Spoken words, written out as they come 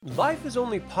Life is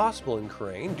only possible in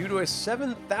Chorane due to a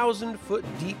 7,000-foot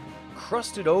deep,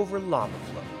 crusted over lava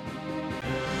flow.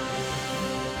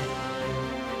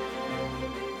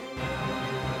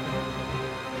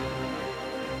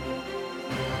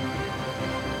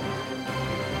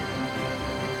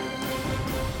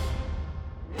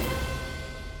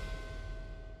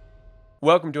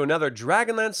 Welcome to another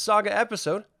Dragonlance Saga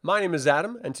episode. My name is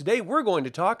Adam, and today we're going to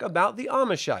talk about the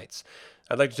Ameshites.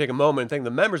 I'd like to take a moment and thank the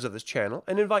members of this channel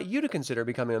and invite you to consider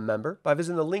becoming a member by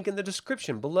visiting the link in the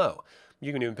description below.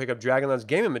 You can even pick up Dragonlance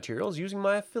gaming materials using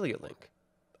my affiliate link.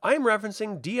 I am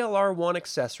referencing DLR1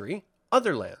 accessory,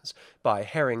 Otherlands, by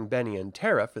Herring, Benny, and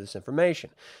Tara for this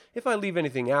information. If I leave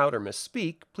anything out or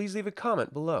misspeak, please leave a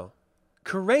comment below.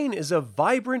 Chorane is a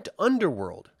vibrant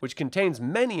underworld, which contains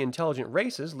many intelligent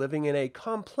races living in a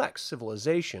complex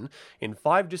civilization in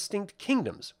 5 distinct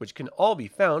kingdoms, which can all be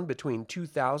found between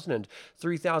 2,000 and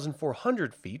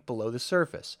 3,400 feet below the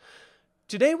surface.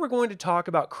 Today we're going to talk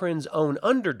about Chorane's own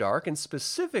Underdark, and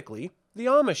specifically the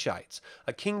Ameshites,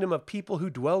 a kingdom of people who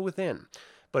dwell within.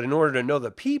 But in order to know the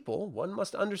people, one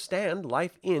must understand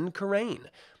life in Chorane.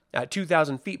 At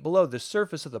 2,000 feet below the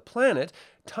surface of the planet,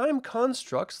 time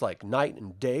constructs like night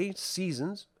and day,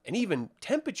 seasons, and even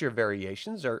temperature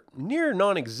variations are near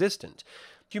non-existent.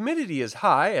 Humidity is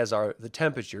high, as are the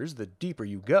temperatures the deeper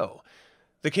you go.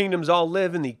 The kingdoms all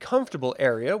live in the comfortable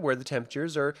area where the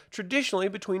temperatures are traditionally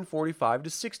between 45 to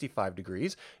 65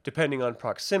 degrees, depending on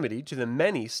proximity to the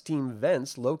many steam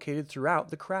vents located throughout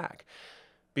the crack.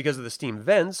 Because of the steam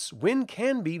vents, wind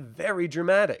can be very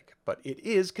dramatic, but it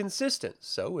is consistent,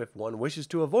 so if one wishes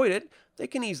to avoid it, they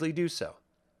can easily do so.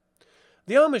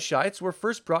 The Ameshites were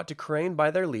first brought to Chorane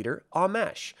by their leader,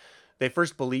 Amesh. They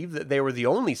first believed that they were the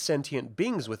only sentient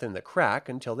beings within the crack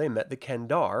until they met the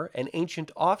Kendar, an ancient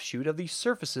offshoot of the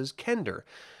Surface's Kender.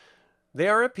 They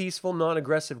are a peaceful,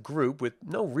 non-aggressive group with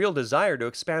no real desire to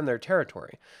expand their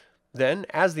territory. Then,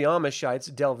 as the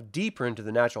Ameshites delved deeper into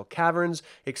the natural caverns,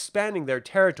 expanding their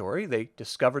territory, they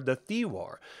discovered the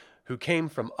Thiwar, who came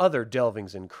from other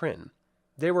delvings in Kryn.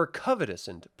 They were covetous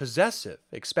and possessive,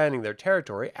 expanding their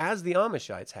territory as the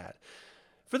Ameshites had.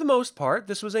 For the most part,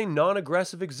 this was a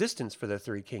non-aggressive existence for the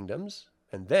three kingdoms,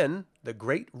 and then the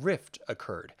Great Rift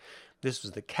occurred. This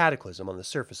was the Cataclysm on the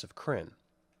surface of Kryn.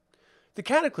 The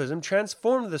Cataclysm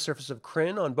transformed the surface of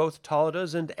Kryn on both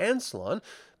Taladas and Ansalon,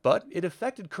 but it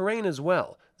affected Chorane as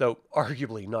well, though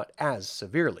arguably not as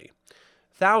severely.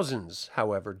 Thousands,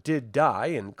 however, did die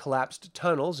in collapsed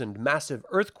tunnels and massive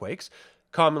earthquakes.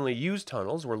 Commonly used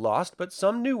tunnels were lost, but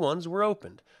some new ones were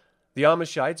opened. The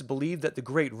Ameshites believed that the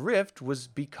Great Rift was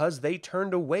because they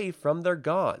turned away from their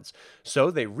gods,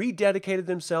 so they rededicated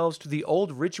themselves to the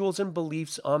old rituals and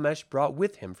beliefs Amesh brought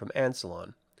with him from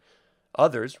Ansalon.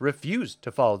 Others refused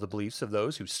to follow the beliefs of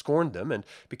those who scorned them and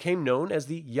became known as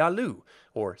the Yalu,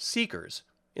 or Seekers,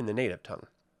 in the native tongue.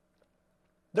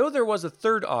 Though there was a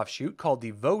third offshoot called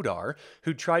the Vodar,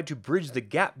 who tried to bridge the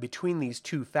gap between these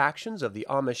two factions of the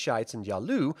Ameshites and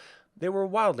Yalu, they were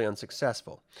wildly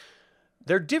unsuccessful.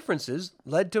 Their differences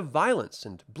led to violence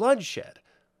and bloodshed.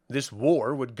 This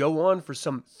war would go on for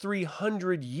some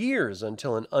 300 years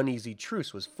until an uneasy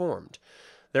truce was formed.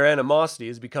 Their animosity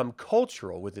has become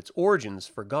cultural, with its origins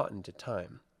forgotten to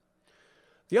time.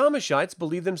 The Ameshites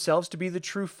believe themselves to be the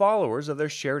true followers of their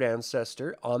shared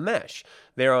ancestor, Amesh.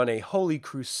 They are on a holy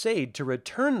crusade to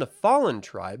return the fallen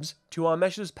tribes to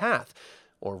Amesh's path,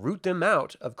 or root them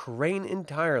out of Chorane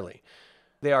entirely.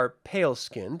 They are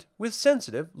pale-skinned, with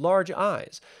sensitive, large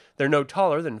eyes. They're no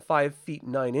taller than 5 feet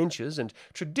 9 inches, and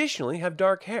traditionally have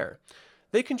dark hair.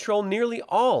 They control nearly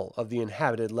all of the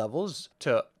inhabited levels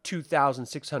to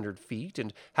 2,600 feet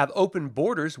and have open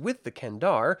borders with the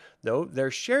Kendar, though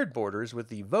their shared borders with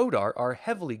the Vodar are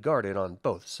heavily guarded on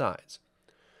both sides.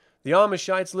 The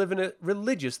Ameshites live in a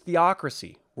religious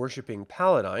theocracy, worshipping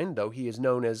Paladine, though he is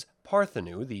known as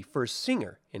Parthenu, the first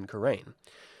singer in Chorane.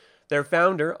 Their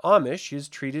founder, Amesh, is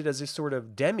treated as a sort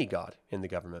of demigod in the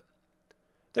government.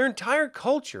 Their entire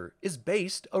culture is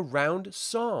based around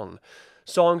song.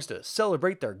 Songs to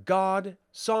celebrate their god,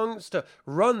 songs to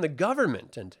run the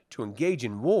government, and to engage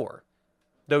in war.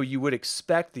 Though you would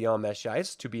expect the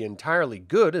Ameshites to be entirely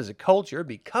good as a culture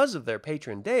because of their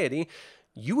patron deity,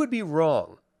 you would be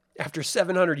wrong. After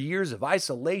 700 years of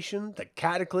isolation, the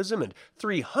Cataclysm, and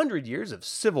 300 years of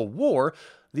civil war,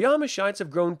 the Ameshites have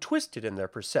grown twisted in their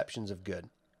perceptions of good.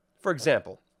 For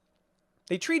example,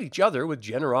 they treat each other with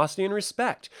generosity and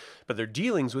respect, but their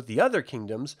dealings with the other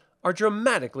kingdoms are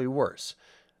dramatically worse.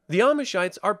 The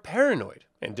Ameshites are paranoid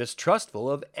and distrustful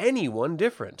of anyone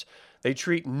different. They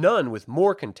treat none with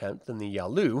more contempt than the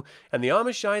Yalu, and the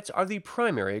Ameshites are the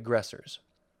primary aggressors.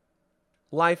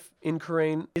 Life in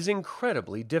Chorane is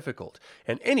incredibly difficult,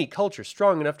 and any culture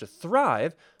strong enough to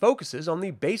thrive focuses on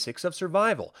the basics of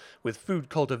survival, with food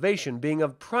cultivation being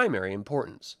of primary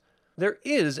importance. There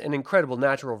is an incredible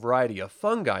natural variety of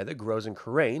fungi that grows in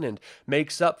Chorane and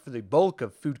makes up for the bulk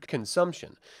of food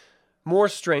consumption. More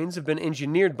strains have been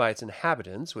engineered by its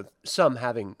inhabitants, with some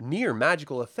having near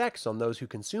magical effects on those who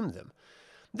consume them.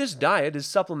 This diet is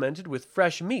supplemented with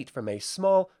fresh meat from a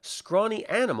small, scrawny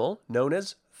animal known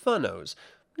as funnos,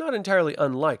 not entirely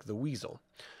unlike the weasel.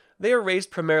 They are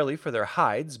raised primarily for their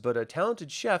hides, but a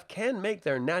talented chef can make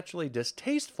their naturally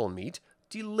distasteful meat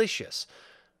delicious.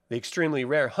 The extremely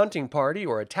rare hunting party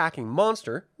or attacking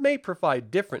monster may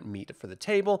provide different meat for the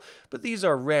table, but these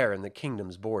are rare in the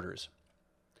kingdom's borders.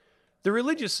 The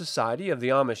religious society of the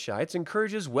Ameshites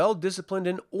encourages well-disciplined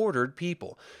and ordered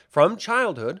people. From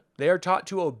childhood, they are taught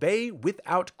to obey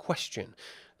without question,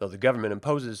 though the government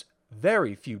imposes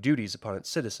very few duties upon its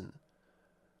citizens.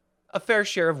 A fair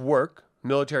share of work,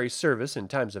 military service in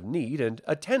times of need, and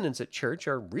attendance at church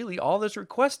are really all that's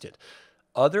requested.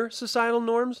 Other societal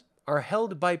norms are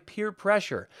held by peer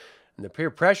pressure, and the peer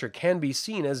pressure can be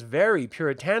seen as very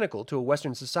puritanical to a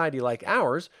Western society like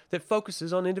ours that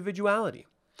focuses on individuality.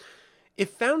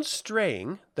 If found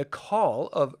straying, the call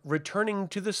of returning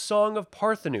to the Song of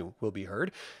Parthenu will be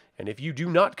heard, and if you do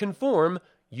not conform,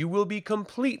 you will be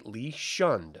completely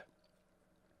shunned.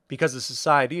 Because the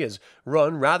society is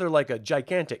run rather like a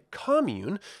gigantic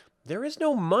commune, there is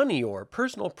no money or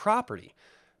personal property.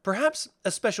 Perhaps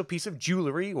a special piece of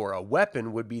jewelry or a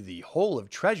weapon would be the whole of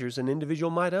treasures an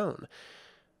individual might own.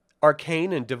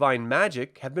 Arcane and divine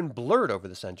magic have been blurred over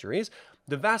the centuries.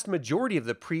 The vast majority of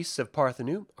the priests of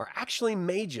Parthenu are actually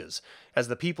mages, as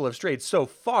the people have strayed so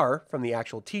far from the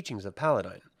actual teachings of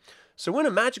Paladine. So when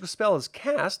a magical spell is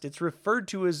cast, it's referred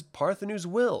to as Parthenu's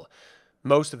will.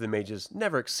 Most of the mages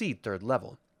never exceed 3rd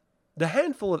level. The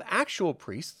handful of actual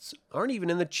priests aren't even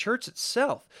in the church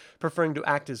itself, preferring to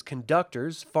act as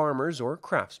conductors, farmers, or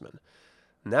craftsmen.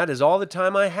 And that is all the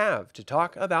time I have to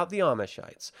talk about the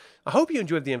Ameshites. I hope you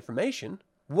enjoyed the information.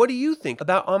 What do you think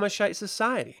about Ameshite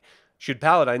society? Should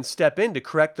Paladine step in to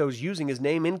correct those using his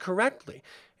name incorrectly?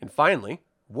 And finally,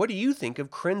 what do you think of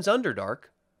Kryn's Underdark,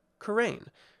 Chorane?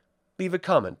 Leave a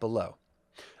comment below.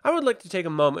 I would like to take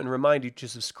a moment and remind you to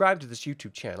subscribe to this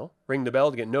YouTube channel, ring the bell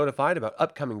to get notified about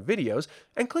upcoming videos,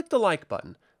 and click the like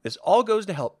button. This all goes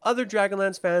to help other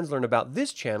Dragonlance fans learn about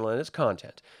this channel and its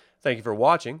content. Thank you for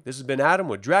watching. This has been Adam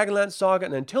with Dragonlance Saga,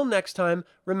 and until next time,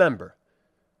 remember,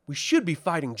 we should be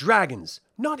fighting dragons,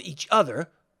 not each other.